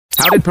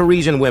did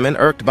Parisian women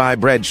irked by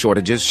bread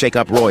shortages shake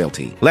up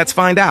royalty? Let's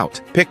find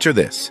out. Picture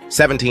this,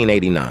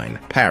 1789,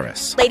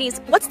 Paris. Ladies,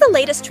 what's the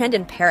latest trend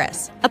in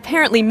Paris?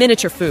 Apparently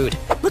miniature food.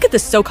 Look at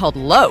this so-called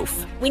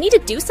loaf. We need to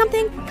do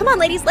something? Come on,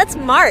 ladies, let's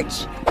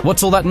march.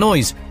 What's all that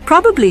noise?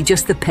 Probably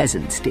just the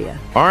peasants, dear.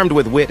 Armed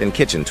with wit and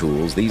kitchen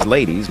tools, these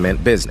ladies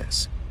meant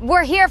business.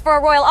 We're here for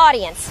a royal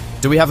audience.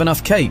 Do we have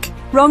enough cake?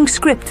 Wrong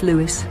script,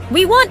 Louis.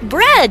 We want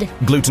bread.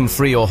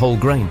 Gluten-free or whole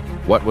grain?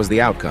 What was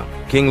the outcome?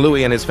 King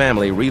Louis and his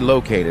family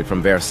relocated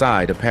from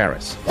Versailles to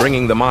Paris,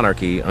 bringing the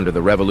monarchy under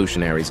the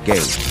revolutionaries'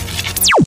 gaze.